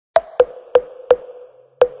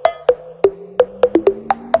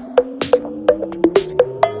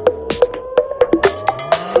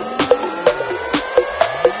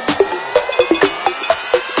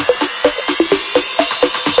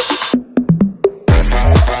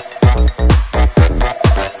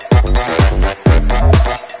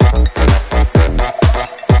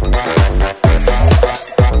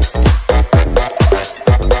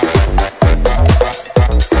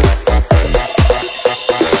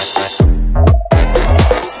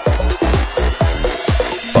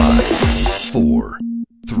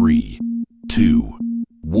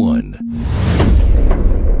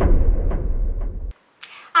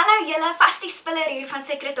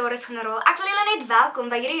sekretaris-generaal. Ek wil julle net welkom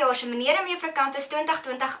by hierdie jaar se Meneer en Mevrou Campus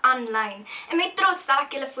 2020 aanlyn. En met trots stel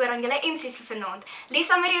ek julle voor aan julle MC's vir vanaand,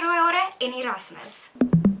 Lisa met die rooi hare en Erasmus.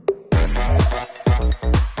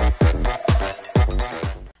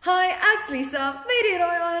 Hi, ek's Lisa met die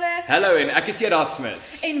rooi hare. Hallo en ek is Erasmus.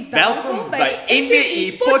 En welkom by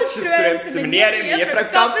NWU-Potch se Meneer en Mevrou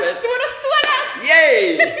Campus 2020.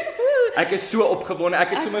 Yay! Ek is so opgewonde. Ek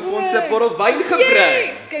het sommer vir ons 'n bottel wyn gebring.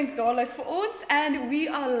 Yes, skink dadelik vir ons and we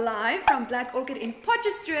are live from Black Orchid in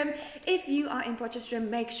Potchefstroom. If you are in Potchefstroom,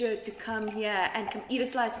 make sure to come here and come eat a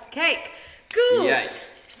slice of cake. Cool. Yay.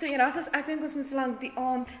 So Erasmus, ek dink ons moet lank die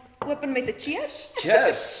aand open met 'n cheers.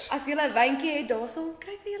 Cheers. As jy 'n wyntjie het daarso,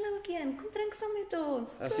 kry vir julle ook een. Kom drink saam met ons.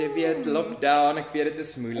 As jy weet lockdown, ek weet dit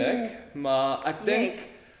is moeilik, maar ek dink Yes.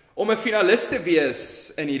 om 'n finalis te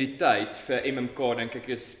wees in hierdie tyd vir MMK dink ek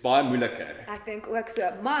is baie moeiliker. Ek dink ook so,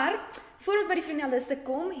 maar voor ons by die finaliste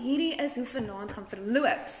kom, hierdie is hoe vanaand gaan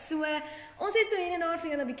verloop. So, ons het so hier en daar vir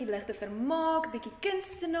julle 'n bietjie ligte vermaak, bietjie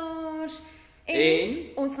kunstenaars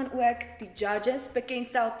en ons gaan ook die judges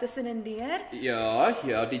bekendstel tussenin deur. Ja,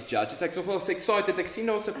 die judges. Ek is nogal excited. Ek sien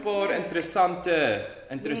daar's 'n paar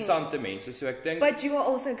interessante mense, so ek dink. But you are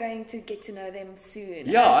also going to get to know them soon.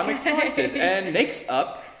 Yeah, I'm excited. And next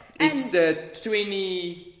up, it's the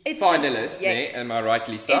 20 finalists, yes. Am I right,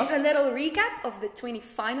 Lisa? It's a little recap of the 20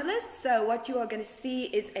 finalists. So what you are going to see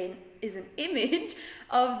is an image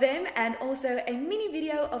of them and also a mini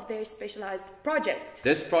video of their specialized project.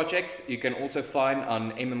 This project you can also find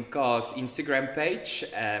on MMK's Instagram page,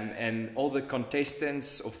 and all the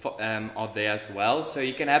contestants are there as well, so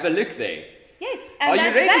you can have a look there. Yes, and Are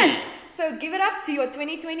that's you ready? that. So give it up to your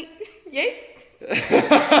 2020, yes,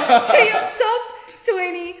 to your top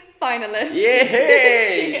 20 finalists.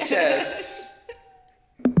 Yay! Cheers!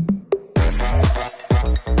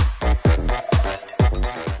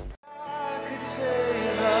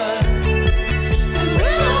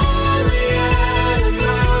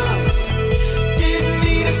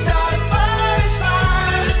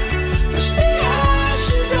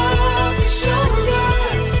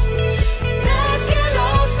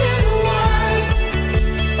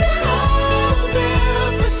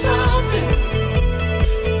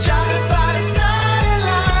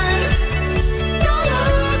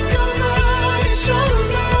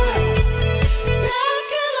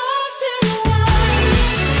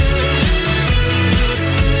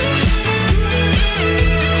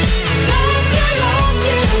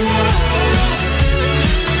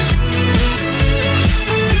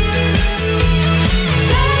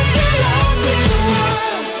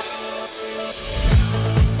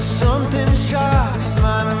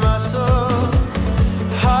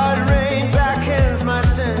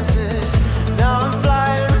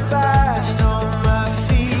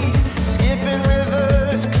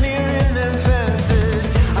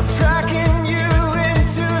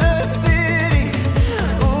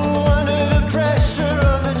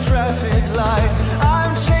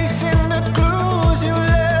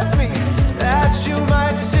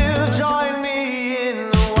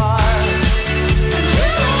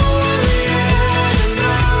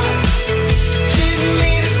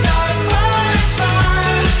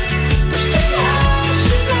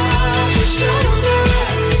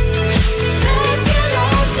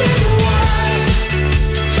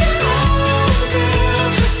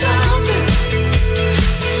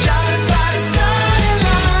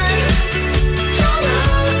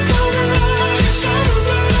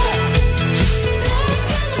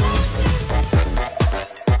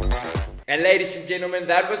 And ladies and gentlemen,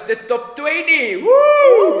 that was the top 20.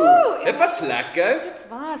 Woo! Dit was lekker.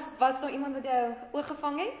 Dit was daar iemand wat jou oog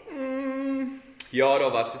gevang het? Ja,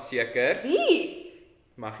 daar was verseker. Wie?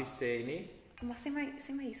 Mag jy sê nie? Maar sê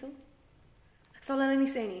my hierso. Ek sal hulle nie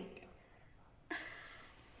sê nie.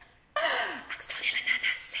 Ek sal julle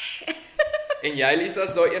nou sê. En jy Lisa,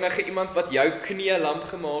 is daar enige iemand wat jou knie lam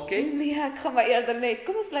gemaak het? Nee, ek gaan maar eerder net.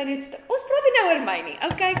 Kom ons bly net stil. Ons praat nie nou oor my nie.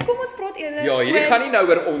 Okay, kom ons praat eerder. Ja, hierdie gaan nie nou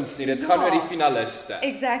oor ons nie. Dit gaan oor die finaliste.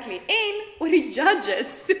 Exactly. En oor die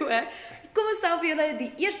judges. So, kom ons stel vir julle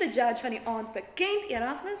die eerste judge van die aand bekend.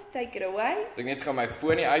 Erasmus, take it away. Ek net gaan my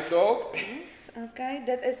foon uithaal. Yes, okay,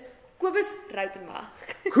 dit is Kobus Rautenbach.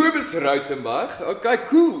 Kobus Rautenbach. Okay,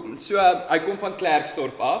 cool. So, hy kom van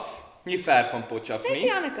Klerksdorp af. Nie ver van Potchefstroom Net nie.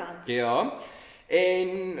 die ander kant. Ja.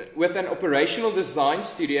 And with an operational design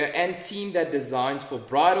studio and team that designs for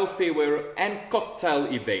bridal farewell and cocktail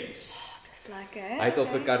events. Dis lekker. Hy het al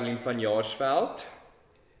vir Karlien van Jaarsveld.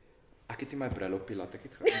 Ek het nie my bril op, laat ek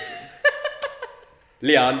dit gaan sien.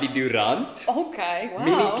 Leandi Durant. Okay, wow.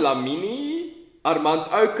 Minnie Klamini, Armand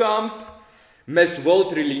Oukamp, Miss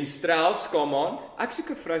Wild Relien Strauss, come on. Ek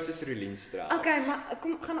soek 'n vrou soos Relien Strauss. Okay, maar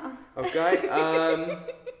kom gaan aan. Okay,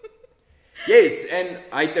 yes, and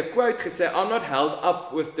hy het 'n quote gesê, I'm not held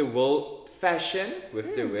up with the world fashion,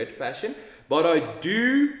 with the word fashion, but I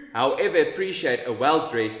do, however, appreciate a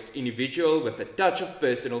well-dressed individual with a touch of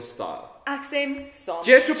personal style. Ek stem saam.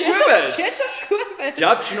 Cheers op Kobus!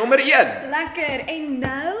 Judge nommer 1. Lekker. En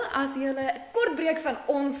nou, as jy 'n kort breek van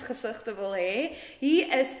ons gesigte wil hê, hier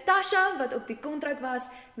is Tasha wat op die kontrak was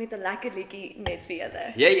met 'n lekker liedjie net vir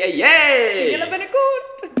julle. Yay! Julle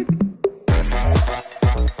binnekort.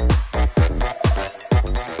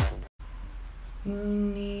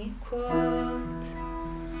 Moenie kwaad,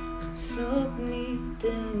 geslaap nie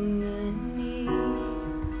dinge nie.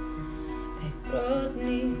 Ek praat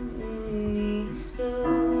nie, moenie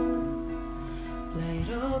stil. Bly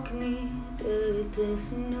raak nie, dit is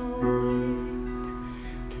nooit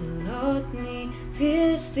te laat nie.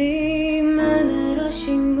 Wees die manner as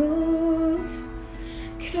jy moet.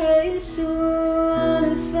 Kry so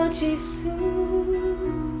alles wat jy soek.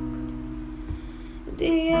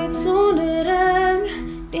 Die uitsondering,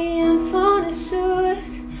 die een van 'n soort,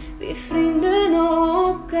 wie vriende na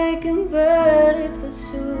opkyk en bid het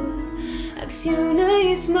versoek. Ek's joune,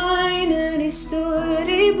 is myne, die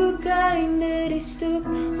storieboek einde, die stoep,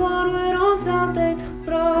 waaroor ons altyd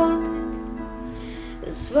gepraat het.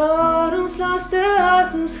 Dis waar ons laaste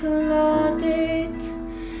asems gelaat het.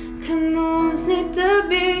 Kan ons net 'n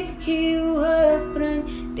bietjie hoop bring,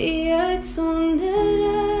 die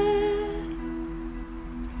uitsondering.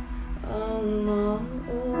 Almal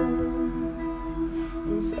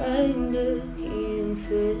ons eindig een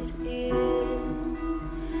vir een.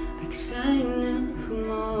 Ek synig,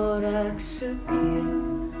 maar ek soek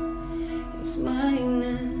jou. Is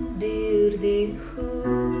myne deur die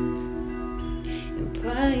goed. En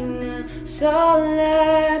pyne sal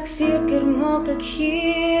ek seker maak ek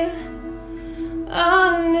gee.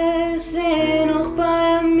 Alles en nog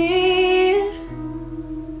baie meer.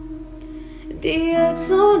 Die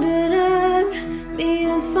uitsondering, die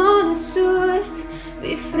een van 'n soort,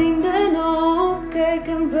 wie vriende na opkyk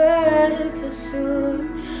en bid het versoek.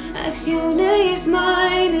 Ek's joune, is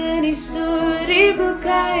myne, die storieboek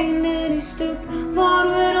einde, die stoep,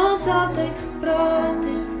 waaroor ons altyd gepraat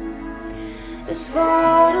het. Dis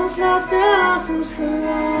waar ons laaste asems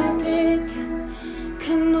gelaat het.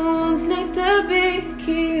 Kan ons net 'n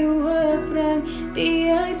bietjie hoop bring,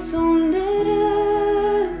 die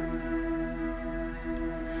uitsondering.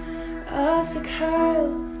 As ek huil,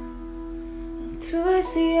 dan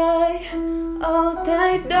troos jy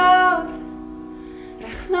altyd daar.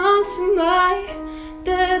 Reg langs my,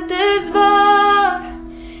 dit is waar.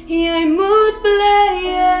 Jy moet bly,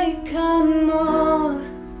 jy kan maar.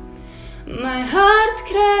 My hart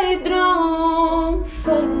kry droom,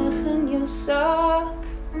 veilig in jou sak.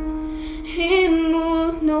 En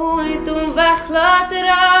moet nooit om weg laat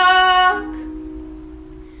raak.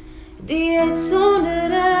 Die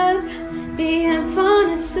uitsondering, die een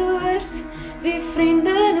van 'n soort, wie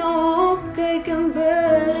vriende na opkyk en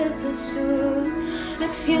bid het versoek.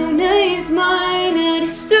 Ek's joune, is myne, die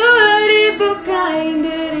storieboek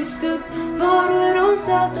einde, die stoep, waaroor ons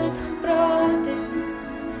altyd gepraat het.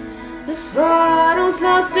 Dis waar ons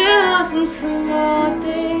laaste asems gelaat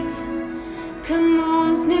het. Kan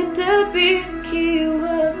ons net 'n bietjie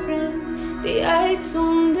hoop bring, die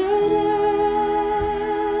uitsondering.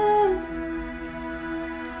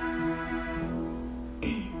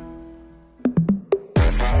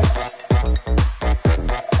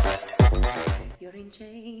 You're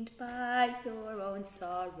enchained by your own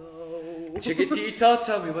sorrow. Chiquitita,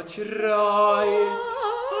 tell me what you write.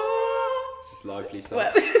 This is lively song.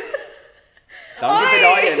 Dankie vir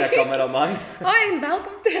daai ene, kameraman. Hoi en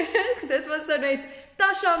welkom terug. Dit was nou net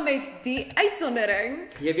Tasha met die uitsondering.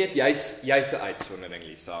 Jy weet, jy's 'n uitsondering,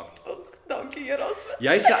 Lisa. Dankie, Erasmus.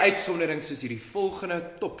 Jy's 'n uitsondering soos hierdie volgende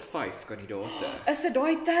top 5 kandidaate. Is dit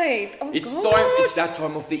daai tyd? Oh It's gosh. that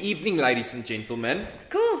time of the evening, ladies and gentlemen.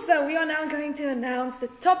 Cool, so we are now going to announce the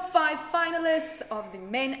top 5 finalists of the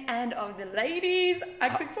men and of the ladies.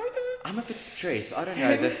 I'm so excited. I'm a bit stressed. I don't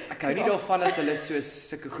know. Ek hou nie daarvan as hulle so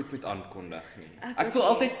sulke goed moet aankondig nie. Ek voel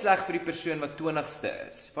altyd sleg vir die persoon wat 20ste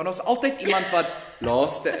is. Want ons altyd iemand wat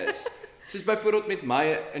laaste is. Soos byvoorbeeld met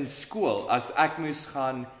my in skool, as ek moes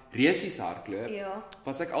gaan resies hardloop, Ja.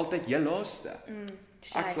 was ek altyd heel laaste.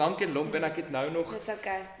 Ek's lank en lomp en ek het nou nog Dis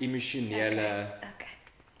okay. emosionele, Okay.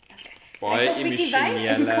 baie Nog 'n bietjie wyn en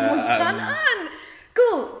emosionele kom ons gaan aan.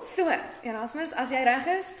 Cool. So, Erasmus, as jy reg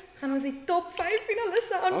is, gaan ons die top 5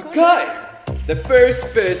 finaliste aankondig. Okay. The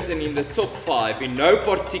first person in the top 5 in no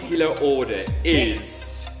particular order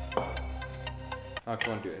is I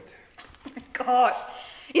can't do it. Gosh,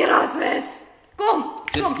 Erasmus. Kom.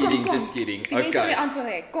 Just kidding. Die mense wil Okay. die antwoord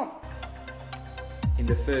hê. Kom. In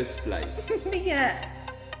the first place, Nee.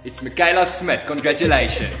 it's Michaela Smit.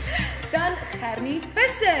 Congratulations. Dan Gernie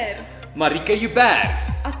Visser, Marika Joubert,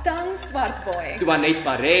 Atang Swartboy, Toinette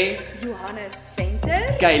Paré, Johannes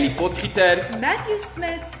Venter, Kylie Potgieter, Matthew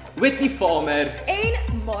Smit Whitney Farmer.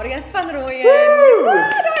 en Marius van Rooyen. Woo! Daai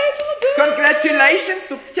het so goed. Congratulations.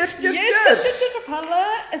 Cheers. Yes, op hulle.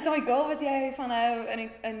 Is daai girl wat jy van hou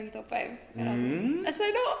in die top 5? Erasmus. Is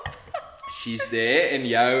sy nog? She's there in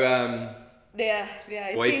jou Nee,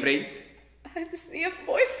 is boyfriend. Dit is nie 'n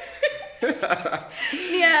boyfriend.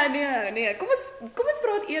 Nee. Kom ons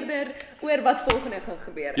praat eerder oor wat volgende gaan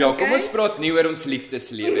gebeur. Ja, okay? kom ons praat nie oor ons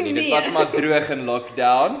liefdeslewe nie. Dit Nee. was maar droog in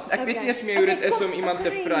lockdown. Ek weet Okay. nie eens meer hoe dit is kom, om iemand te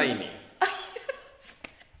okay. vry nie.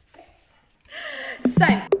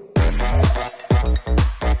 Same.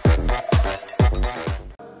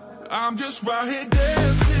 I'm just right here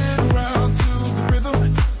dancing around to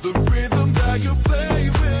the rhythm that you play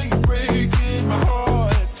when you're breaking my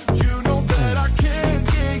heart. You know that I can't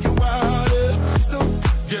get you out of the system.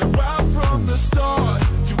 Yeah, right from the start,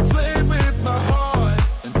 you play with my heart,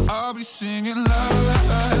 and I'll be singing la la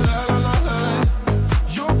la la la la la.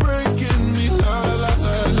 You're breaking me la la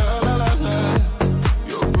la la la la la.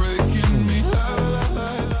 You're breaking me la la la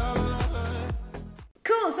la la la.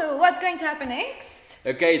 Cool, so what's going to happen next?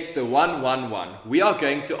 Okay, it's the 1-1-1. We are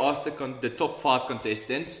going to ask the top 5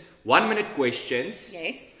 contestants 1-minute questions.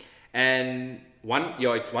 Yes. And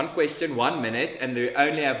it's one question, 1 minute, and they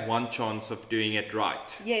only have one chance of doing it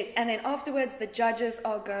right. Yes, and then afterwards the judges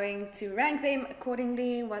are going to rank them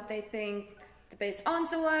accordingly what they think the best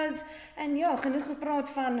answer was. En ja, genoeg gepraat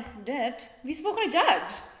van dit. Wie is die volgende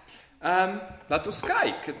judge? Laat ons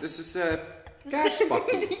kyk. Dit is 'n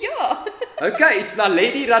kerspakkie. Ja. Okay, it's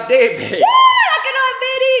Naledi Radebe. Lekker nou,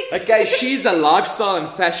 Betty. Okay, she's a lifestyle and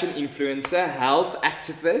fashion influencer, health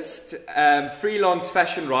activist, freelance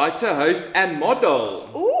fashion writer, host, and model.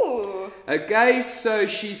 Ooh. Okay, so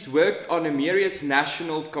she's worked on numerous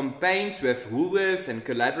national campaigns with Woolworths and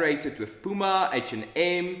collaborated with Puma,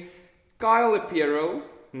 H&M, Kyle Apparel,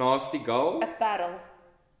 Nasty Girl, Apparel.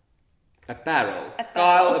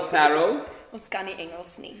 Kyle Apparel, Ons kan nie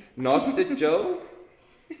Engels nie. Nasty Jill,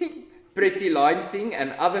 Pretty Line Thing,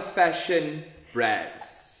 and other fashion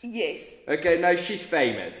brands. Yes. Okay, no, she's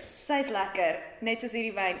famous. Sy's lekker, net soos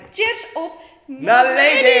hierdie wyn. Cheers op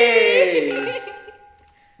Naledi!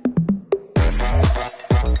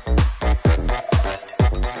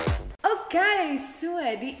 Okay, so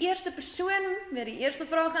die eerste persoon met die eerste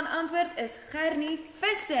vraag gaan antwoord is Gernie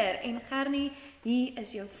Visser. En Gernie, hier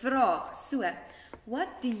is jou vraag. So, what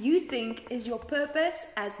do you think is your purpose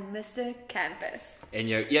as Mr. Campus? En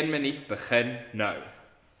jou 1 minuut begin nou.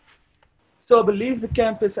 So I believe the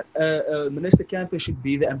campus, Minister Campus should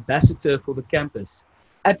be the ambassador for the campus.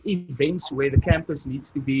 At events where the campus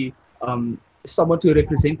needs to be someone to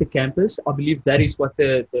represent the campus, I believe that is what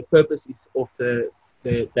the purpose is of the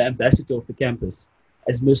ambassador of the campus,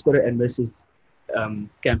 as Mr. and Mrs.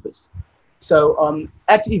 Campus. So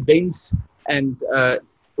at events and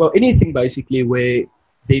anything basically where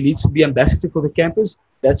there needs to be ambassador for the campus,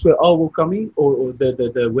 that's where I will come in, or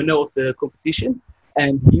the winner of the competition,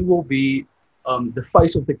 and he will be the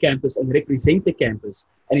face of the campus and represent the campus.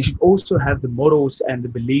 And he should also have the morals and the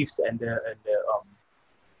beliefs and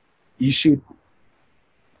he should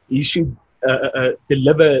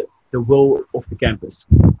deliver the will of the campus.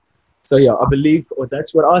 So yeah, I believe, or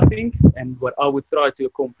that's what I think, and what I would try to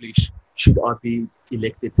accomplish should I be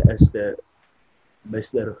elected as the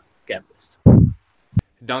Mr. Campus.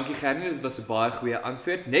 Dankie Gernie, dit was 'n baie goeie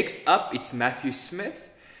antwoord. Next up, it's Matthew Smith,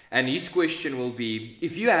 and his question will be,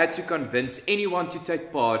 if you had to convince anyone to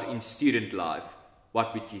take part in student life,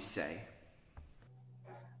 what would you say?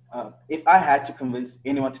 If I had to convince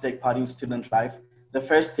anyone to take part in student life, the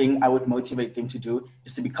first thing I would motivate them to do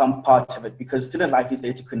is to become part of it, because student life is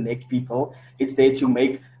there to connect people. It's there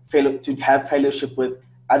to have fellowship with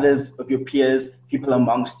others of your peers, people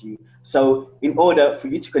amongst you. So in order for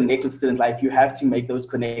you to connect with student life, you have to make those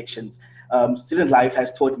connections. Student life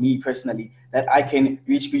has taught me personally that I can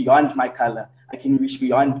reach beyond my color. I can reach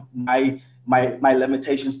beyond my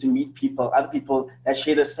limitations to meet people, other people that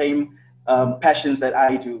share the same passions that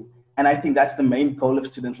I do. And I think that's the main goal of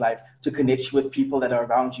student life, to connect you with people that are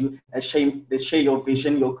around you, that share your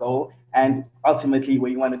vision, your goal, and ultimately where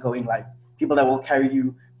you want to go in life. People that will carry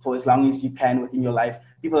you for as long as you can within your life,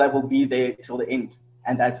 people that will be there till the end.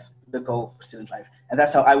 And that's the goal for student life. And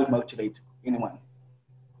that's how I would motivate anyone.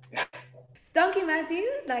 Dankie Matthew,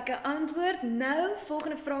 lekker antwoord. Nou,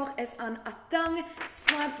 volgende vraag is aan Atang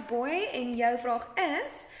Swartboy en jou vraag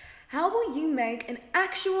is, how will you make an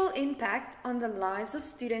actual impact on the lives of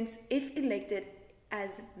students if elected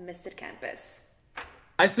as Mr. Campus?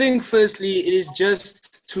 I think firstly, it is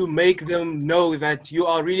just to make them know that you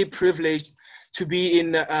are really privileged to be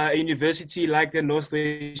in a university like the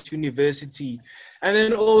Northwest University. And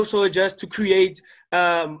then also just to create,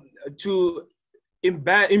 to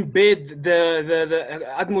embed the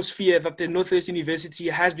atmosphere that the Northwest University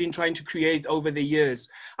has been trying to create over the years.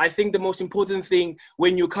 I think the most important thing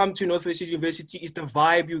when you come to Northwest University is the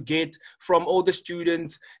vibe you get from all the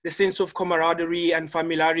students, the sense of camaraderie and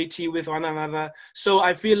familiarity with one another. So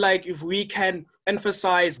I feel like if we can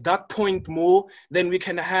emphasize that point more, then we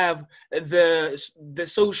can have the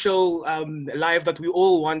social life that we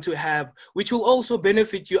all want to have, which will also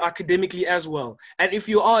benefit you academically as well. And if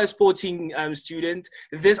you are a sporting student,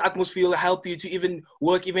 this atmosphere will help you to even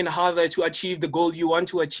work even harder to achieve the goal you want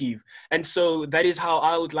to achieve. And so that is how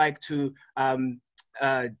I would like to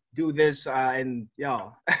do this, and yeah.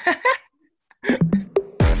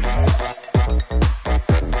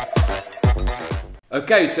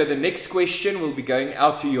 Okay, so the next question will be going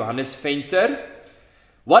out to Johannes Venter.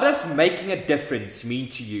 What does making a difference mean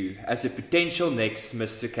to you as a potential next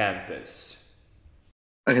Mr. Campus?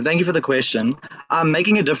 Okay, thank you for the question.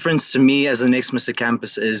 Making a difference to me as the next Mr.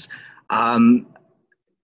 Campus is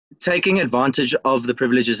taking advantage of the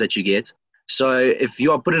privileges that you get. So if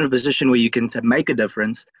you are put in a position where you can make a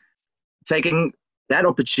difference, taking that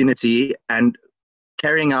opportunity and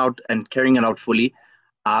carrying it out fully,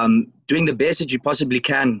 doing the best that you possibly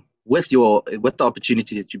can with the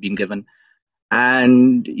opportunity that you've been given.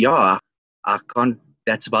 And yeah,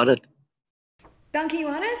 that's about it. Dankie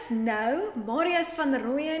Johannes. Nou, Marius van der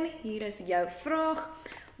Rooyen, hier is jou vraag.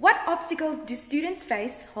 What obstacles do students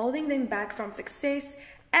face holding them back from success,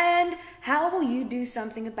 and how will you do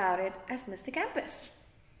something about it as Mr. Campus?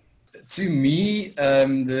 To me,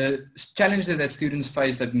 the challenge that students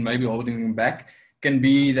face that may be holding them back can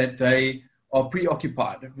be that they are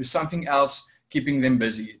preoccupied with something else keeping them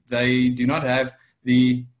busy. They do not have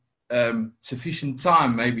the sufficient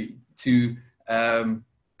time maybe to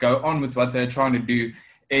go on with what they're trying to do.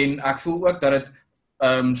 En ek voel ook dat het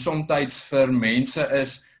soms vir mense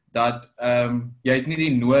is dat jy het nie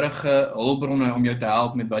die nodige hulpbronne om jou te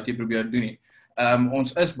help met wat jy probeer doen nie.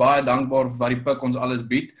 Ons is baie dankbaar vir wat die PIK ons alles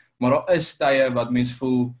bied, maar daar is tye wat mens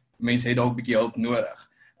voel mense het dalk 'n bietjie hulp nodig.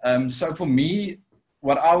 So for me,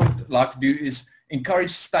 what I would like to do is encourage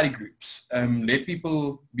study groups. Let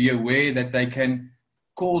people be aware that they can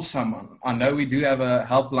call someone. I know we do have a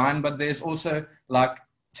helpline, but there's also like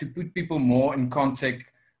to put people more in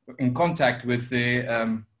contact with the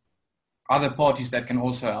other parties that can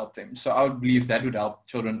also help them. So I would believe that would help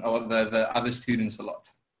children or the other students a lot.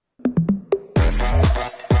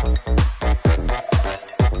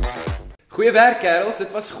 Goeie werk, kerels.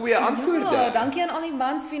 Dit was goeie antwoorde. Ja, dankie aan al die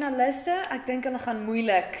mans finaliste. Ek dink hulle gaan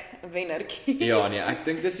moeilik wenner kies. Ja, nee, ek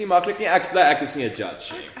dink dis nie maklik nie. Ek bly ek is nie 'n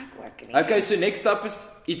judge nie. Ek ook nie. Okay, so next up is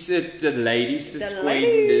iets the ladies'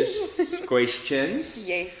 questions.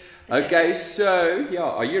 Yes. Okay, so,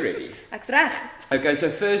 yeah, are you ready? Ek's reg. Okay, so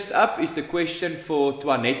first up is the question for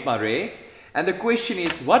Toinette Marais. And the question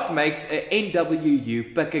is, what makes a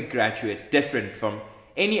NWU-Potch graduate different from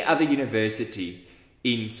any other university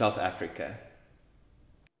in South Africa?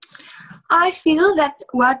 I feel that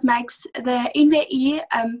what makes the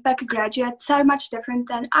NWU-Potch graduate so much different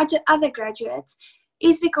than other graduates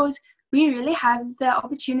is because we really have the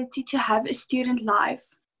opportunity to have a student life.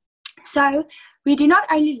 So we do not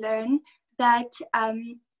only learn that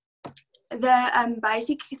the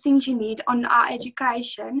basic things you need on our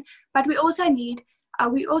education, but we also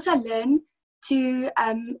learn to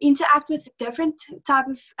interact with different type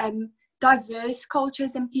of diverse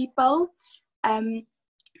cultures and people,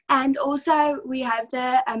 and also we have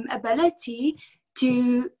the ability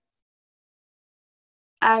to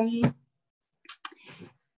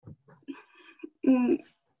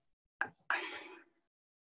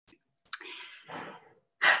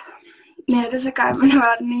nee, dis ek kan nie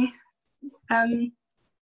waar nie.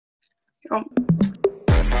 Ja.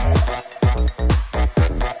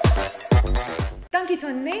 Dankie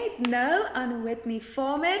Toinette. Nou aan Whitney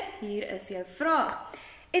Farmer. Hier is jou vraag.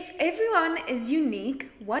 If everyone is unique,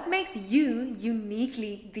 what makes you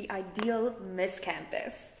uniquely the ideal Miss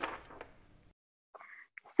Campus?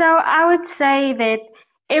 So I would say that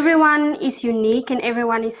everyone is unique and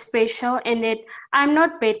everyone is special, and that I'm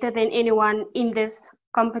not better than anyone in this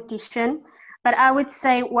competition. But I would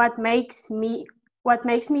say what makes me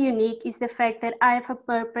unique is the fact that I have a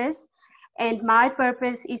purpose, and my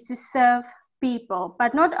purpose is to serve people,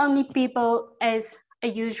 but not only people as a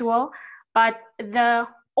usual, but the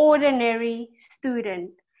ordinary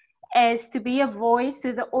student. as to be a voice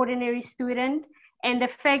to the ordinary student, and the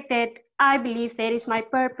fact that I believe that is my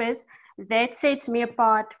purpose, that sets me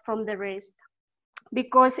apart from the rest.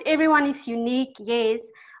 Because everyone is unique, yes,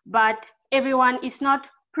 but everyone is not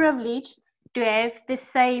privileged to have the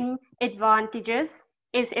same advantages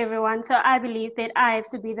as everyone. So I believe that I have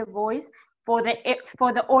to be the voice for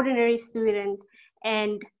the ordinary student,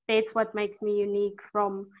 and that's what makes me unique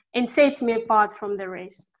and sets me apart from the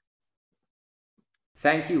rest.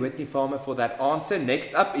 Thank you, Whitney Farmer, for that answer.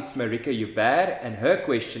 Next up, it's Marika Hubert, and her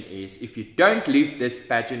question is, if you don't leave this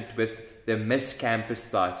pageant with the Miss Campus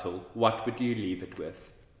title, what would you leave it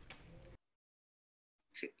with?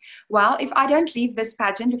 Well, if I don't leave this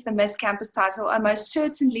pageant with the Miss Campus title, I most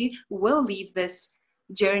certainly will leave this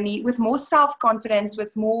journey with more self-confidence,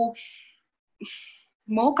 with more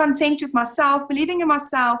content with myself, believing in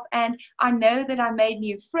myself, and I know that I made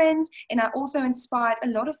new friends, and I also inspired a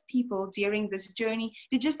lot of people during this journey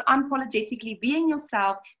to just unapologetically being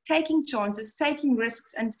yourself, taking chances, taking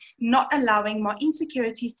risks, and not allowing my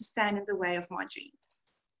insecurities to stand in the way of my dreams.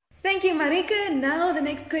 Thank you, Marika. Now the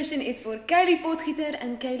next question is for Kaylee Potgieter,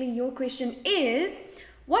 and Kaylee, your question is,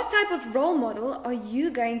 what type of role model are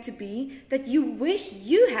you going to be that you wish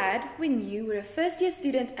you had when you were a first-year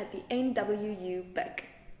student at the NWU-Potch?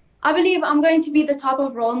 I believe I'm going to be the type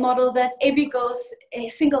of role model that every girl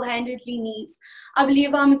single-handedly needs. I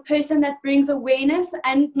believe I'm a person that brings awareness,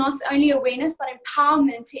 and not only awareness, but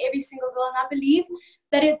empowerment to every single girl. And I believe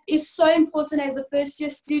that it is so important as a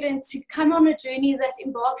first-year student to come on a journey that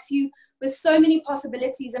embarks you with so many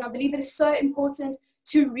possibilities. And I believe it is so important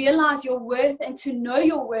to realize your worth and to know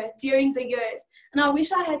your worth during the years. And I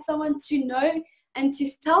wish I had someone to know and to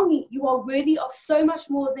tell me you are worthy of so much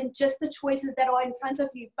more than just the choices that are in front of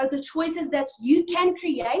you, but the choices that you can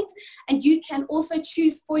create and you can also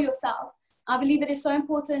choose for yourself. I believe it is so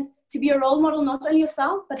important to be a role model, not only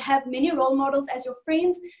yourself, but have many role models as your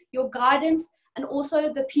friends, your guidance, and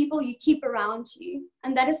also the people you keep around you.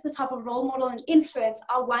 And that is the type of role model and influence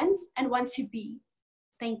I want and want to be.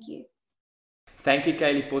 Thank you. Thank you,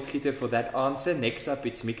 Kaylee Potgieter, for that answer. Next up,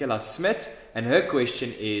 it's Michaela Smit, and her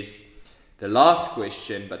question is, the last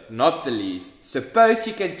question, but not the least, suppose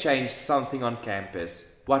you can change something on campus,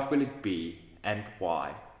 what will it be and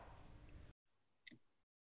why?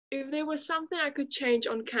 If there was something I could change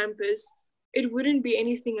on campus, it wouldn't be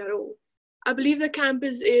anything at all. I believe the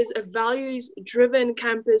campus is a values-driven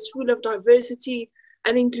campus full of diversity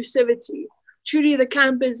and inclusivity. Truly, the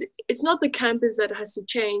campus, it's not the campus that has to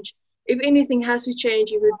change. If anything has to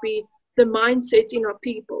change, it would be the mindset in our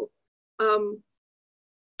people.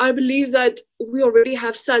 I believe that we already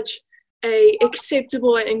have such a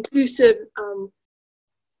acceptable and inclusive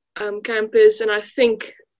campus, and I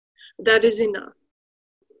think that is enough.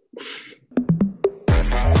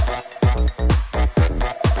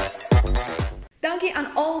 Dankie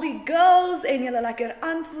aan al die girls en julle lekker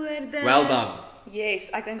antwoorde. Well done. Yes,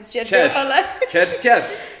 ek dink ons cheers Cheers. vir hulle. Cheers,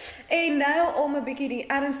 cheers. En nou om 'n bietjie die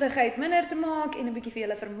ernstigheid minder te maak en 'n bietjie vir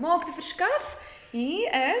julle vermaak te verskaf, hier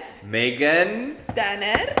is Megan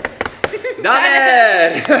Danner.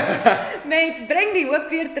 Met bring die hoop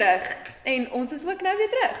weer terug. En ons is ook nou weer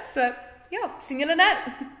terug. So, ja, sien julle nou.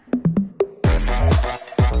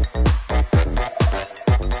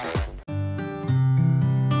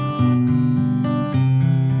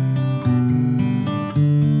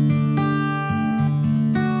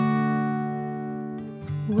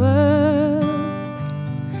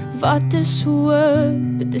 Wat is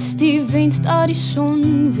hoop, dit is die wens dat die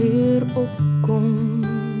son weer opkom.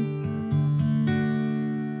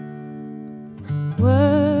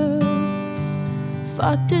 Hoop,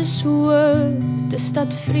 wat is hoop, dit is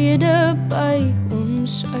dat vrede by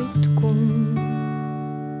ons uitkom.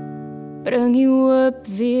 Bring die hoop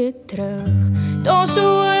weer terug, daar's 'n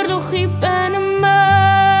oorlog hier binne my.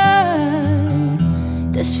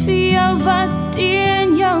 Dis vir jou wat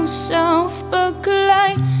in jouself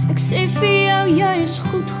beklei. Ek sê vir jou, jy is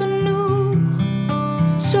goed genoeg.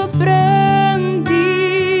 So bring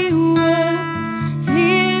die hoop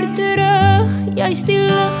weer terug. Jy's die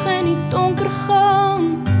lig in die donker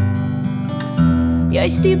gang.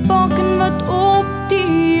 Jy's die baken wat op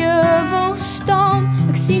die heuwel staan.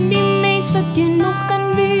 Ek sien die mens wat jy nog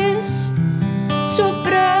kan wees. So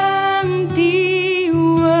bring die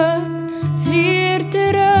hoop weer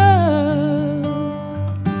terug.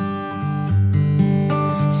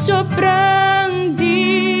 So bring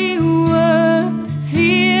die hoop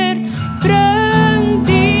weer, bring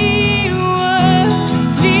die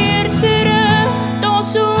hoop weer terug.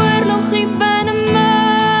 Daar's 'n oorlog hier binne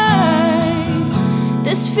my.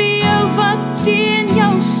 Dis vir jou wat teen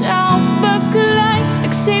jouself beklei.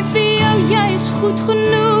 Ek sê vir jou, jy is goed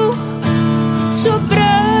genoeg.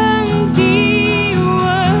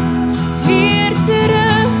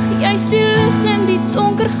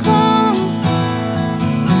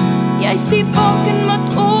 Jy's die wolken wat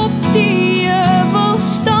op die heuwel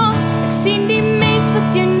staan. Ek sien die mens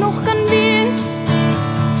wat jy nog kan wees.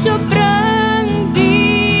 So bring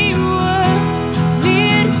die hoop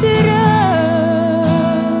weer terug.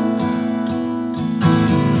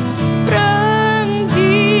 Bring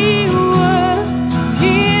die hoop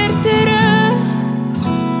weer terug.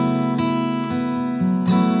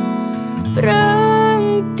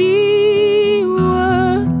 Bring die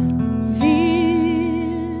hoop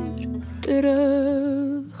weer terug.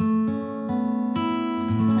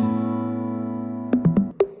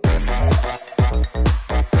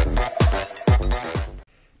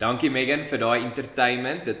 Dankie Megan vir daai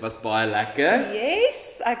entertainment. Dit was baie lekker.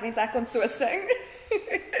 Yes, ek wens ek kon so sing.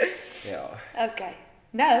 Ja. Okay.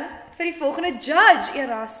 Nou, vir die volgende judge,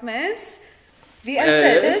 Erasmus. Wie is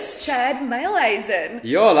dit? Dis Chad Mailhuisen.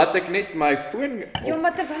 Ja, laat ek net my foon Ja,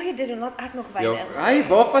 maar terwyl jy dit doen, laat ek nog wyn in. Hey,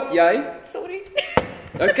 waar vat jy? Sorry.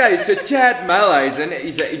 Okay, so Chad Mailhuisen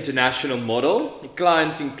is an international model. The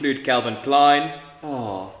clients include Calvin Klein.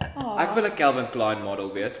 Ek wil 'n Calvin Klein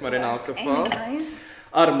model wees, maar in elk geval. Anyways.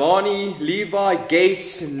 Armani, Levi,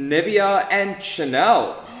 Guess, Nivea and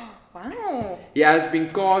Chanel. Wow. He has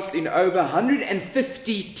been cast in over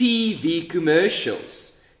 150 TV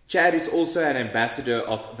commercials. Chad is also an ambassador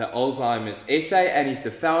of the Alzheimer's SA and is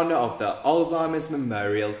the founder of the Alzheimer's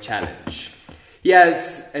Memorial Challenge. He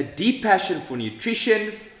has a deep passion for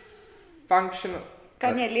nutrition, functional...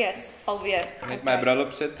 Kan jy lees alweer? Met my bril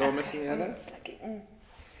op sit, dames en here.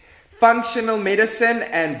 Functional medicine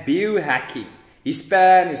and biohacking. His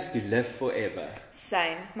plan is to live forever.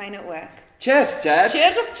 Same, myne ook. Cheers, Chad.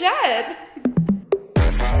 Cheers op Chad.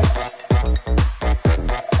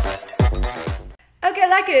 Okay,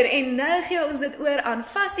 lekker. En nou gee ons dit oor aan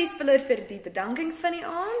Vastie Spiller vir die bedankings van die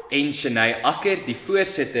aand. En Shanae Akker, die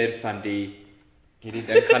voorsitter van die... Hierdie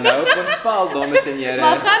ding gaan nou op ons val, dames en here.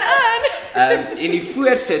 Maar gaan aan. En die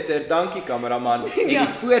voorsitter, dankie kameraman, en Ja.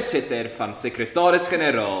 die voorsitter van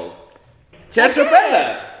sekretaris-generaal. Cheers op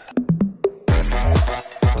hulle.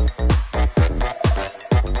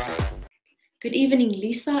 Good evening,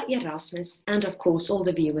 Lisa, Erasmus, and of course all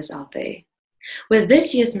the viewers out there. With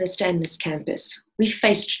this year's Mr. and Miss Campus, we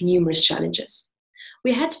faced numerous challenges.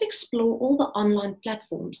 We had to explore all the online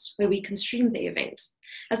platforms where we can stream the event,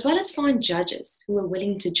 as well as find judges who were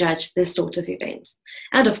willing to judge this sort of event.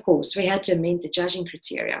 And of course, we had to amend the judging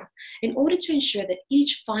criteria in order to ensure that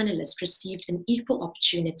each finalist received an equal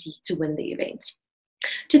opportunity to win the event.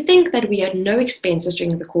 To think that we had no expenses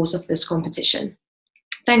during the course of this competition.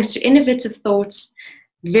 Thanks to innovative thoughts,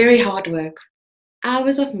 very hard work,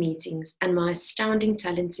 hours of meetings, and my astounding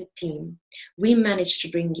talented team, we managed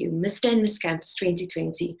to bring you Mr. and Miss Campus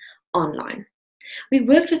 2020 online. We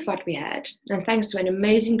worked with what we had, and thanks to an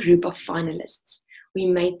amazing group of finalists, we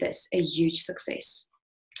made this a huge success.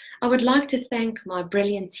 I would like to thank my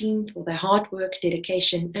brilliant team for their hard work,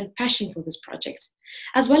 dedication, and passion for this project,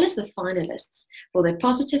 as well as the finalists for their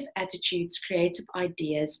positive attitudes, creative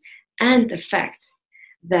ideas, and the fact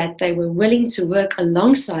that they were willing to work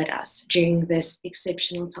alongside us during this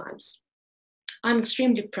exceptional times. I'm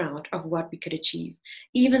extremely proud of what we could achieve,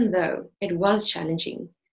 even though it was challenging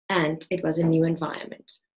and it was a new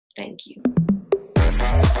environment. Thank you.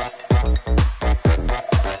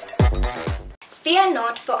 Fear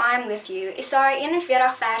not, for I am with you. Jesaja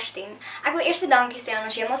 41 vers 10. Ek wil eers dankie sê aan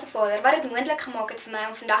ons Hemelse Vader wat dit moontlik gemaak het vir my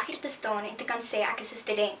om vandag hier te staan en te kan sê ek is 'n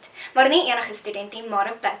student, maar nie enige student nie, maar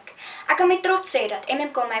 'n pik. Ek kan met trots sê dat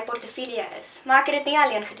MMK my portefeulje is, maar ek het dit nie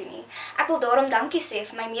alleen gedoen nie. Ek wil daarom dankie sê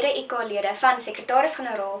vir my mede-IK-lede van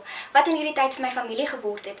sekretaris-generaal wat in hierdie tyd vir my familie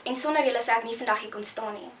geword het en sonder julle sou ek nie vandag hier kon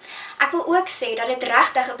staan nie. Ek wil ook sê dat dit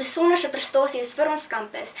regtig 'n besonderse prestasie is vir ons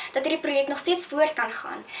kampus dat hierdie projek nog steeds voort kan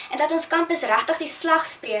gaan en dat ons kampus regtig die slag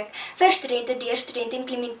spreek vir studente deur studente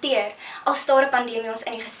implementeer al staar 'n pandemie ons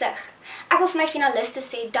in die gesig. Ek wil vir my finaliste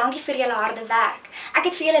sê dankie vir julle harde werk. Ek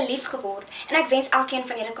het vir julle lief geword en ek wens elkeen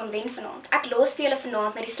van julle kon wen vanaand. Ek los vir julle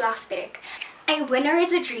vanaand met die slagspreuk. A winner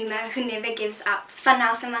is a dreamer who never gives up, van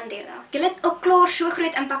Nelson Mandela. Julle het al klaar so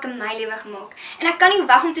groot impak in my lewe gemaak en ek kan nie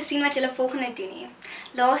wag om te sien wat julle volgende doen nie.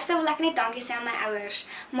 Laaste wil ek net dankie sê aan my ouers,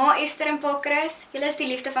 Ma Esther en Pa Chris. Julle is die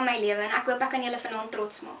liefde van my lewe en ek hoop ek kan julle vanaand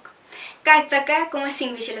trots maak. Kyk pikke, kom ons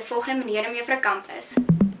sien wie julle volgende meneer en mevrou Campus.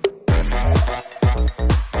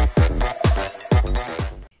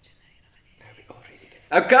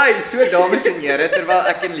 Okay, so dames en here, terwyl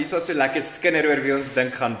ek en Lisa so lekker skinder oor wie ons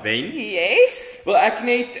dink gaan wen. Yes. Wil ek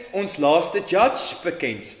net ons laaste judge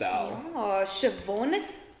bekendstel. Ja, Siobhan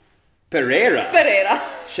Pereira.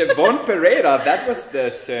 Siobhan Pereira, that was the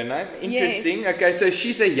surname. Interesting. Yes. Okay, so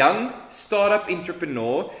she's a young startup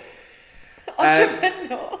entrepreneur.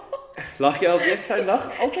 Lag jy alweer? Sy lag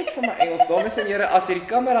altyd van my Engels. Dames en here, as hierdie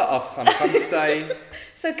kamera afgaan, gaan sy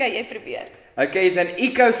So okay, jy probeer. Okay, is an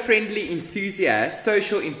eco-friendly enthusiast,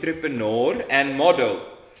 social entrepreneur and model.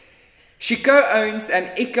 She co-owns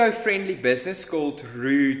an eco-friendly business called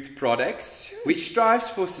Root Products, which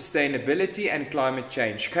strives for sustainability and climate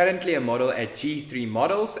change. Currently a model at G3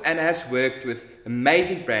 Models and has worked with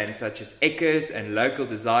amazing brands such as Eckers and local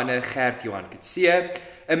designer Gert Johan Kutsie,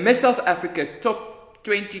 a Miss South Africa Top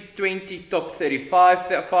 2020 Top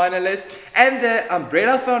 35 finalist, and the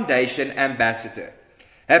Umbrella Foundation ambassador.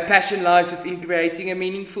 Her passion lies within creating a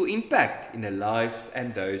meaningful impact in the lives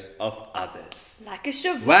and those of others. Lekker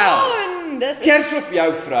Siobhan. Wow. Dis Cheers op jou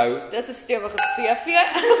vrou. Dis 'n stewige CV.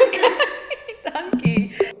 Okay.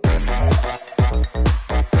 Dankie.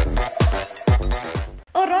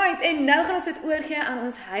 Alright, en nou gaan ons dit oorgee aan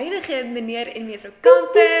ons huidige meneer en mevrou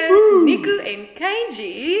Campus, Nico en KG.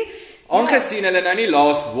 Aangesien hulle nou nie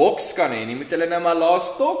laas woks kan hê nie, moet hulle nou maar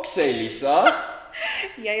laas tok sê, Lisa.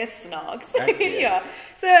 Jy is snaaks. Ja.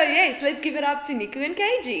 So, yes, let's give it up to Nico and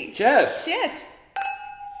KG. Cheers. Cheers.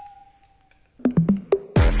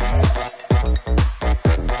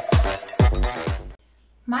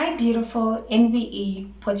 My beautiful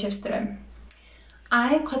NWU-Potch,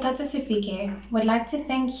 I, Kotata Sifike, would like to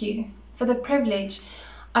thank you for the privilege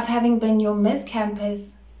of having been your Miss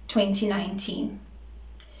Campus 2019.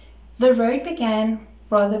 The road began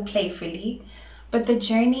rather playfully, but the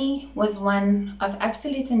journey was one of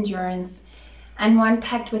absolute endurance and one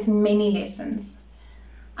packed with many lessons.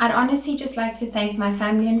 I'd honestly just like to thank my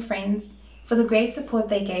family and friends for the great support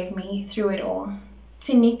they gave me through it all.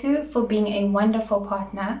 To Niku for being a wonderful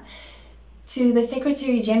partner. To the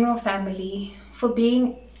Secretary General family for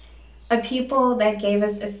being a people that gave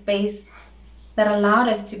us a space that allowed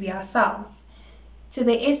us to be ourselves. To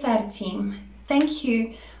the SR team, thank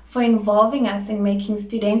you for involving us in making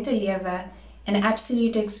Studentelewe an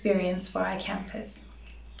absolute experience for our campus.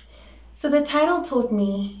 So the title taught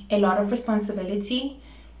me a lot of responsibility,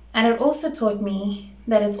 and it also taught me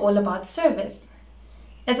that it's all about service.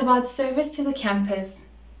 It's about service to the campus,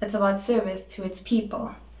 it's about service to its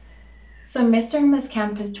people. So Mr. and Miss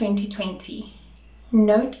Campus 2020,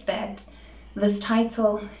 note that this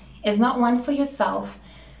title is not one for yourself,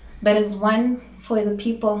 but is one for the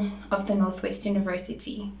people of the Northwest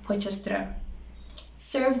University, Potchefstroom.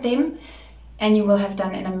 Serve them, and you will have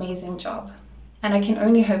done an amazing job. And I can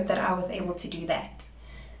only hope that I was able to do that.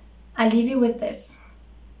 I leave you with this.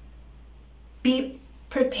 Be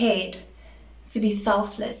prepared to be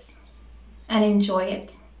selfless and enjoy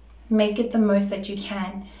it. Make it the most that you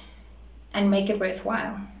can and make it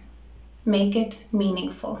worthwhile. Make it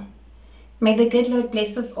meaningful. May the good Lord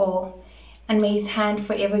bless us all and may his hand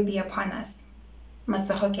forever be upon us.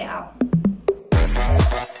 Masahoke out.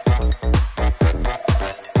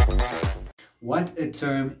 What a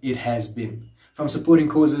term it has been. From supporting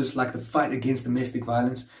causes like the fight against domestic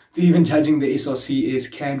violence to even judging the SRC's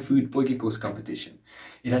canned food potjiekos competition.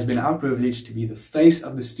 It has been our privilege to be the face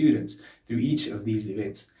of the students through each of these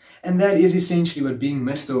events. And that is essentially what being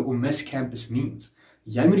Mr. or Miss Campus means.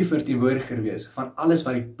 Jy moet die verteenwoordiger wees van alles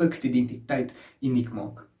wat die Pik's identiteit uniek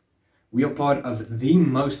maak. We are part of the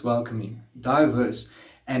most welcoming, diverse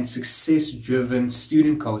and success-driven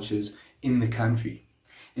student cultures in the country.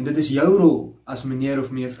 En dit is jou rol as meneer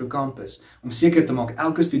of mevrou Campus om seker te maak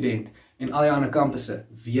elke student en al die ander kampusse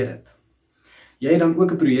weet dit. Jy het dan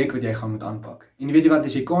ook 'n projek wat jy gaan moet aanpak. En weet jy wat,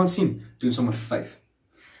 as jy kan sien, doen sommer 5.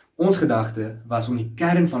 Ons gedagte was om die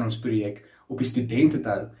kern van ons projek op die studente te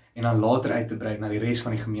hou en dan later uit te brei na die res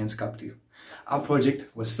van die gemeenskap toe. Our project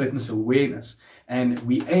was fitness awareness and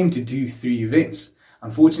we aim to do 3 events.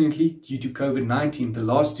 Unfortunately, due to COVID-19, the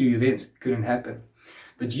last 2 events couldn't happen.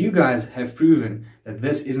 But you guys have proven that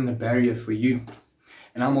this isn't a barrier for you.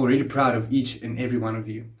 And I'm already proud of each and every one of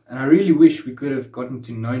you. And I really wish we could have gotten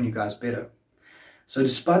to know you guys better. So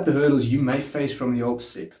despite the hurdles you may face from the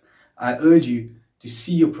opposite, I urge you to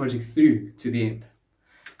see your project through to the end.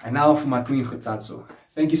 And now for my Queen Khotatso.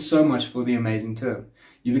 Thank you so much for the amazing term.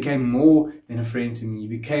 You became more than a friend to me. You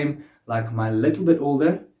became like my little bit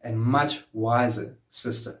older and much wiser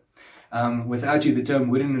sister. Without you, the term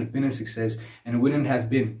wouldn't have been a success and it wouldn't have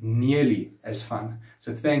been nearly as fun.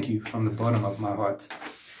 So thank you from the bottom of my heart.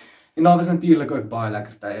 En daar was natuurlijk ook baie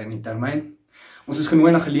lekker tye in die termyn. Ons is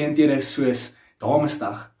genooi na geleenthede soos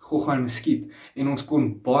Damesdag, Gogga en Muskiet en ons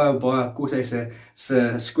kon baie koshuise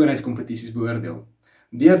se skoonheidskompetisies beoordeel.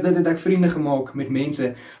 Deur dit het ek vriende gemaak met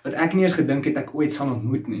mense wat ek nie eens gedink het ek ooit sal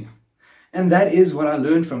ontmoet nie. And that is what I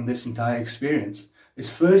learned from this entire experience, is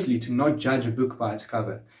firstly to not judge a book by its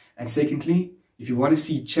cover. And secondly, if you want to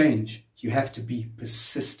see change, you have to be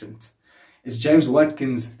persistent. It's James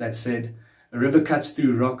Watkins that said, "A river cuts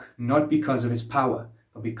through rock not because of its power,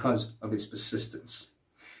 but because of its persistence."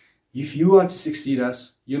 If you are to succeed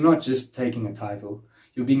us, you're not just taking a title,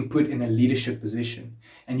 you're being put in a leadership position.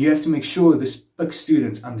 And you have to make sure the SPIC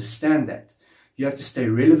students understand that. You have to stay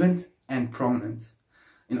relevant and prominent.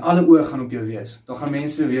 En alle oë gaan op jou wees. Daar gaan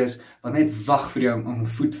mense wees wat net wag vir jou om 'n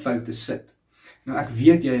voet fout te sit. Nou ek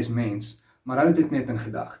weet jy is mens, maar hou dit net in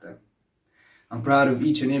gedagte. I'm proud of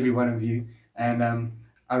each and every one of you, and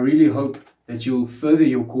I really hope that you'll further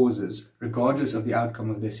your causes regardless of the outcome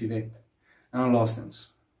of this event. En dan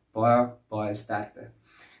laastens, baie sterkte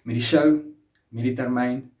met die show, met die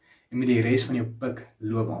termyn en met die res van jou PIK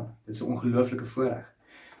loopbaan. Dit is 'n ongelooflike voorreg.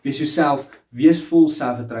 Wees jouself, wees vol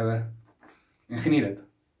selfvertroue en geniet dit.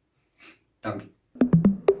 Dankie.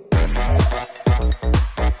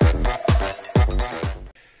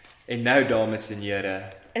 En nou dames en here,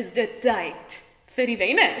 Is dit tyd vir die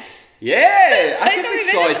wenners? yeah, ek is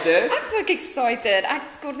excited. Ek is ook excited. Ek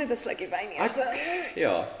kort net 'n slukkie wyn eers.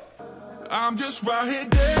 Ja. I'm just right here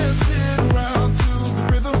dancing around to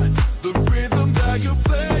the rhythm that you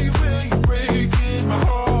play when you're breaking my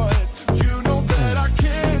heart. You know that I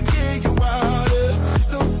can't get you out of the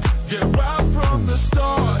system. Yeah, right from the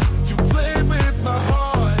start, you played with my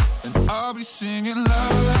heart, and I'll be singing la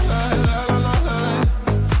la la la la la la.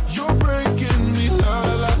 You're breaking me la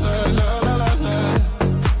la la la la la la.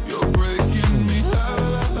 You're breaking me la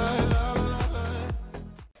la la la la la.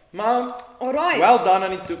 Maar alright. Well done aan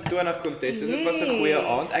die top 20 contest. Dit was 'n goeie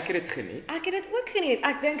aand. Ek het dit geniet. Ek het dit ook geniet.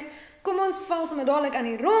 Ek dink kom ons val sommer dadelik aan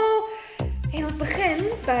die rol en ons begin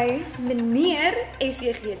by meneer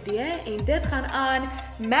SCGD en dit gaan aan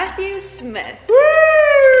Matthew Smith.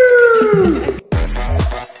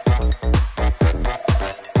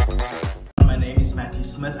 My name is Matthew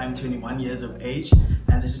Smith. I'm 21 years of age,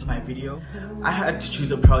 and this is my video. I had to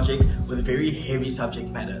choose a project with a very heavy subject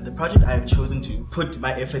matter. The project I have chosen to put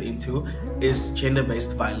my effort into is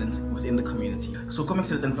gender-based violence within the community. So, kom ek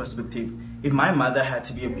sit dit in perspectief. If my mother had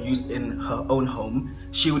to be abused in her own home,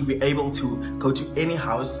 she would be able to go to any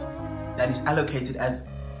house that is allocated as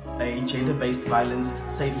a gender-based violence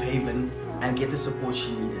safe haven and get the support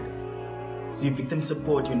she needed. So die victim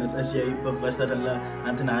support units, as jy bewus dat hulle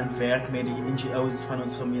hand in hand werk met die NGO's van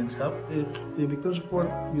ons gemeenskap. Die victim support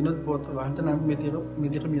unit word hand in hand met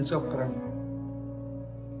die gemeenskap geran.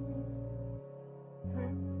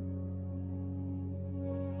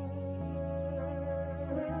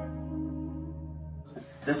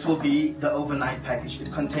 This will be the overnight package.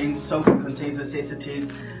 It contains soap, it contains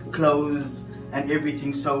necessities, clothes, and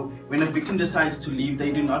everything. So when a victim decides to leave,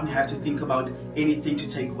 they do not have to think about anything to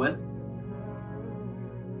take with.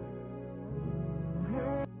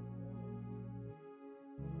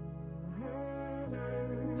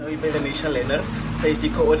 Ek ben Renisha Lenner, sy is die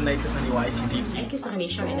coördinator van die YCDP. Ek is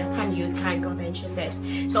Renisha Lenner van Youth Crime Convention Desk.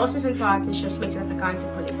 So ons is in partnerships met Suid-Afrikaanse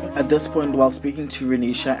polisie. At this point, while speaking to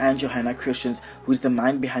Renisha and Johanna Christians, who's the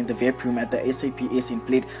mind behind the VEP room at the SAPS in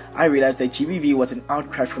Pled, I realized that GBV was an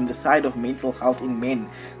outcry from the side of mental health in men.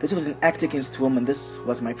 This was an act against women. This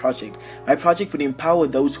was my project. My project would empower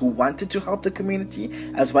those who wanted to help the community,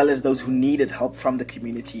 as well as those who needed help from the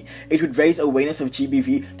community. It would raise awareness of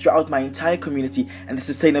GBV throughout my entire community, and the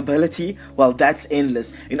sustainability, well, that's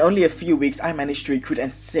endless. In only a few weeks, I managed to recruit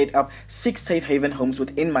and set up 6 safe haven homes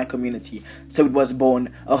within my community. So it was born,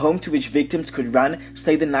 a home to which victims could run,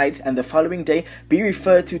 stay the night, and the following day be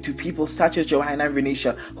referred to people such as Johanna and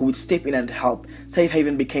Renisha who would step in and help. Safe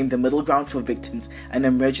haven became the middle ground for victims, an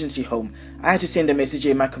emergency home. I had to send a message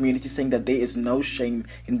in my community saying that there is no shame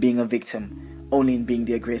in being a victim, only in being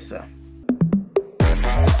the aggressor.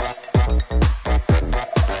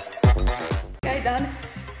 Okay,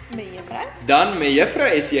 Dan met juffrou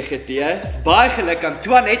SCGD, baie geluk aan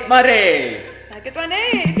Toinette Maree. Lekker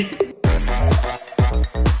Toinette.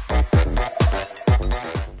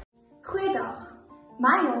 Goeiedag.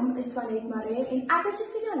 My naam is Toinette Maree en ek is 'n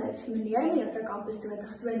finalis vir meneer en juffrou Kampus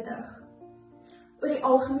 2020. Oor die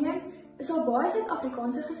algemeen is daar baie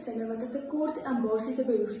Suid-Afrikaanse gesinne wat 'n tekort aan basiese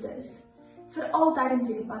behoeftes, veral tydens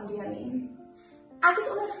hierdie pandemie. Ek het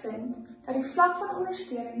ondervind dat die vlak van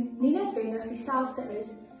ondersteuning nie noodwendig dieselfde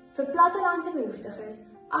is vir plattelandse behoeftiges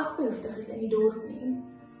as behoeftiges in die dorp nie.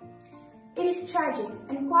 It is tragic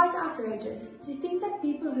and quite outrageous to think that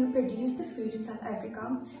people who produce the food in South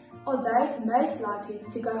Africa are those most likely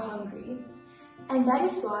to go hungry. And that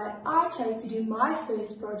is why I chose to do my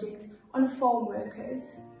first project on farm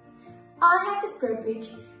workers. I had the privilege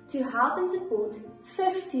to help and support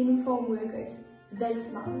 15 farm workers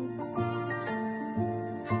this month.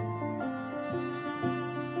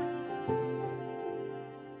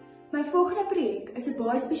 My volgende projek is 'n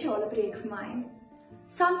baie spesiale projek vir my.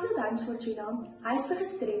 Sandfield Homes Fortuna, huis vir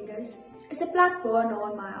gestremdes, is 'n plek baie na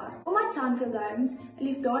in my hart. Omdat Sandfield Homes 'n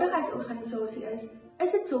liefdadigheidsorganisasie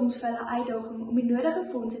is dit soms vir hulle uitdaging om die nodige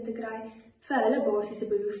fondse te kry vir hulle basiese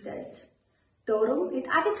behoeftes. Daarom het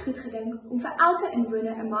ek dit goed gedink om vir elke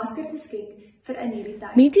inwoner 'n masker te skenk vir in hierdie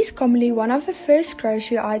tyd. Meat is commonly one of the first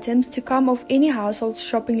grocery items to come off any household's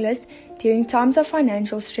shopping list during times of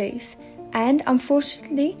financial stress. And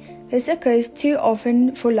unfortunately, this occurs too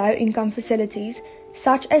often for low-income facilities,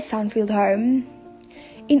 such as Sunfield Home.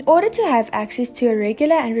 In order to have access to a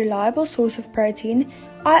regular and reliable source of protein,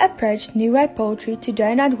 I approached New Way Poultry to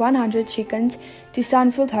donate 100 chickens to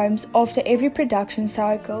Sunfield Homes after every production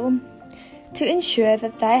cycle, to ensure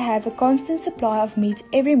that they have a constant supply of meat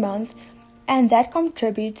every month, and that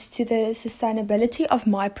contributes to the sustainability of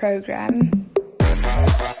my program.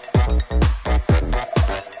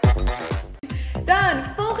 Dan,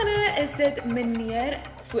 volgende is dit meneer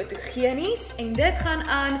Fotogenies en dit gaan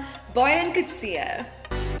aan Byron Kutse.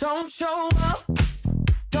 Don't show up,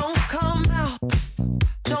 don't come out,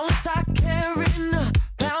 don't start caring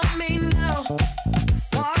about me now.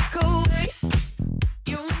 Walk away,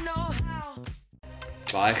 you know how.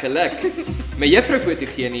 Baie geluk. My juffrou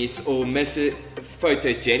Fotogenies om Miss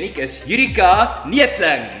Photogenic is Jurika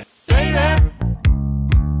Neetling.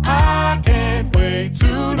 I can't wait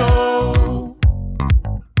to know.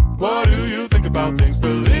 What do you think about things?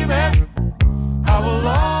 Believe it, I will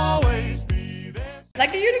always be there.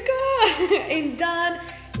 Lekker Jurika! En dan,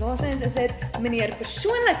 laasens is dit meneer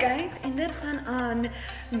Persoonlikheid en dit gaan aan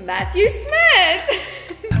Matthew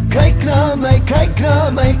Smith. Kyk na my, kyk na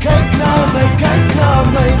my, kyk na my, kyk na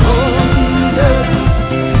my wonder.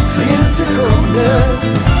 Geen sekonde.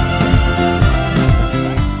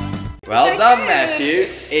 Well done, Matthew.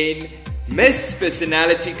 En Miss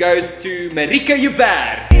Personality goes to Marika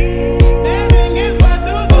Joubert.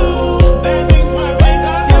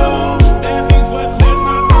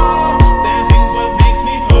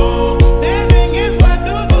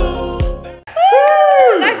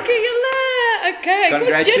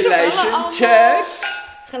 Congratulations, cheers.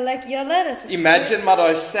 Gelyk julle, dis Imagine maar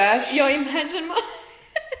daai sash. Ja, imagine maar.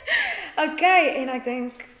 Okay, en ek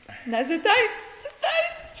dink nou is dit tyd. Dis tyd.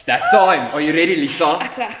 It's that time. Are you ready, Lisa?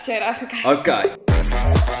 Ek's reg, sy reg, okay. Okay.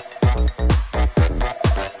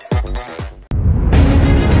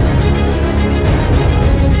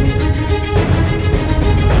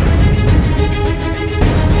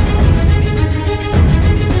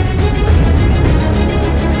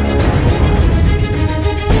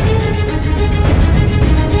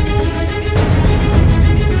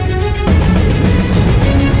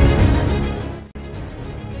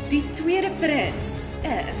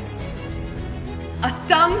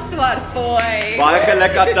 Baie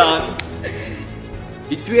geluk, Atan.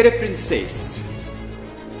 Die tweede prinses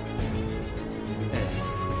is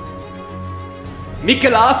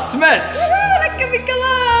Mikela Smit. Lekker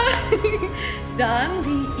Mikela. Dan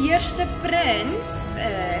die eerste prins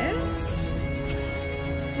is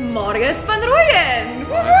Marius van Rooyen.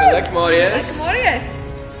 Baie geluk, Marius. Lekker Marius.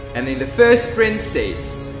 And then the first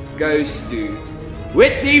princess goes to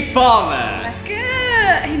Whitney Farmer. Lekker.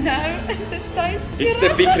 En nou is dit tyd. It's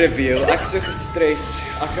the big reveal. Ek so gestres.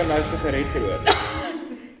 Ek kan nou sigaret rook.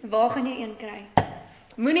 Waar gaan jy een kry?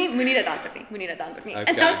 Moenie dit antwoord nie. Moenie dit antwoord nie.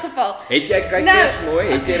 Okay. In elk geval. Het jy kyk nou, eers mooi?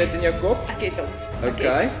 Het jy dit in jou kop? Ek het hom.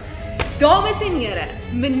 Okay. Dames en here,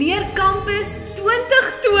 meneer Campus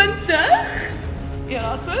 2020.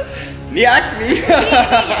 Erasmus? Nee, ek nie.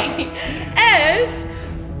 Nee, is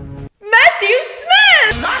Matthew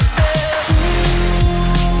Smith.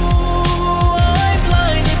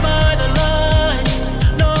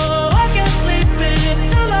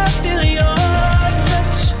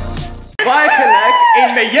 Baie geluk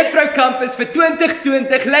en my juffrou Campus vir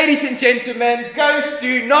 2020, ladies and gentlemen, goes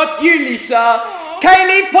to not you, Lisa,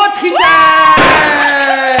 Kaylee Potgieter!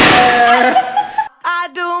 I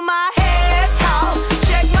do my head talk,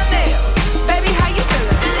 check my nails, baby, how you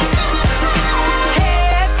feeling?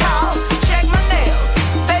 Head talk, check my nails,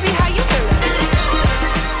 baby, how you feeling?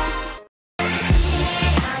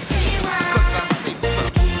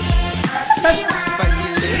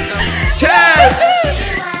 Cheers!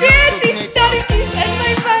 Cheers, die sterretjies in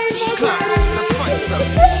my Bybel.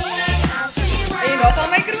 En nog al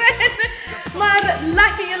my kroon. Maar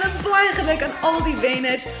lekker julle, baie geluk aan al die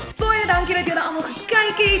wenners. Baie dankie dat julle almal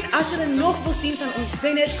gekyk het. As julle nog wil sien van ons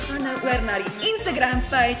wenners, gaan nou oor na die Instagram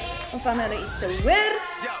page om van hulle iets te hoor.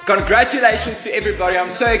 Congratulations to everybody. I'm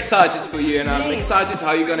so excited for you and I'm excited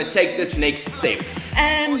how you're going to take this next step.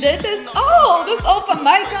 En dit is al. Dis al van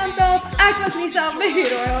my kant af. Ek was Lisa met die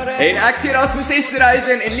rooi hare. En ek sê Rasmus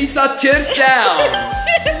Esterhuizen en Lisa cheers down.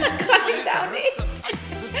 Ek gaan nie down nie.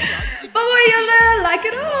 Bye julle, like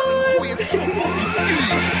it on.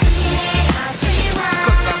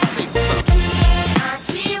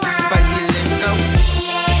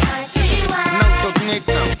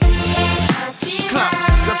 Clap,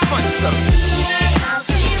 the fun, so